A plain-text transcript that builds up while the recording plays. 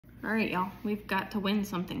All right, y'all, we've got to win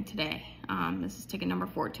something today. This is ticket number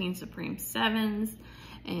 14, Supreme 7's,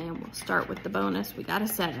 and we'll start with the bonus. We got a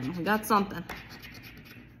 7, we got something.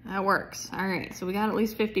 That works. All right, so we got at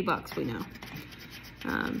least 50 bucks, we know.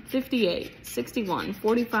 58, 61,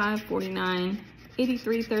 45, 49,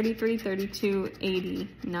 83, 33, 32,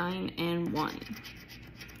 89, and 1.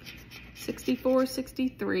 64,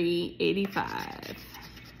 63, 85,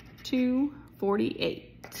 2, 48.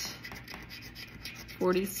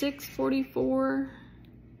 46, 44,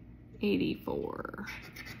 84,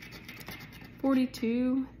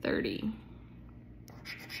 42, 30,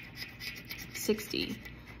 60,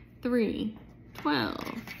 3,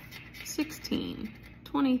 12, 16,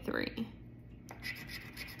 23,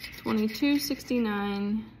 22,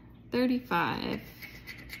 69, 35,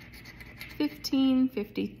 15,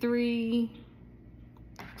 53,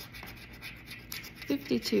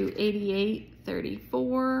 52, 88,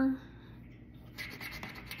 34,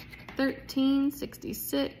 13,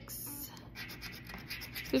 66,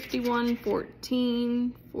 51,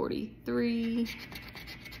 14, 43,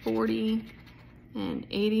 40, and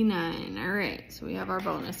 89. All right, so we have our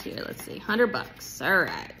bonus here. Let's see, 100 bucks. All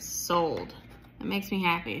right, sold. That makes me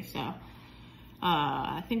happy. So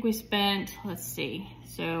I think we spent, let's see.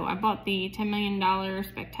 So I bought the $10 million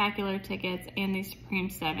spectacular tickets and the Supreme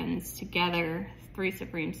 7's together. 3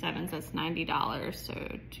 Supreme 7's, that's $90, so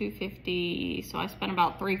 $250, so I spent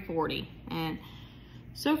about $340, and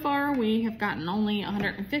so far we have gotten only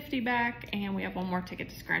 $150 back, and we have one more ticket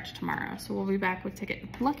to scratch tomorrow, so we'll be back with ticket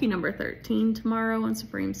lucky number 13 tomorrow on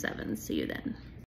Supreme 7's. See you then.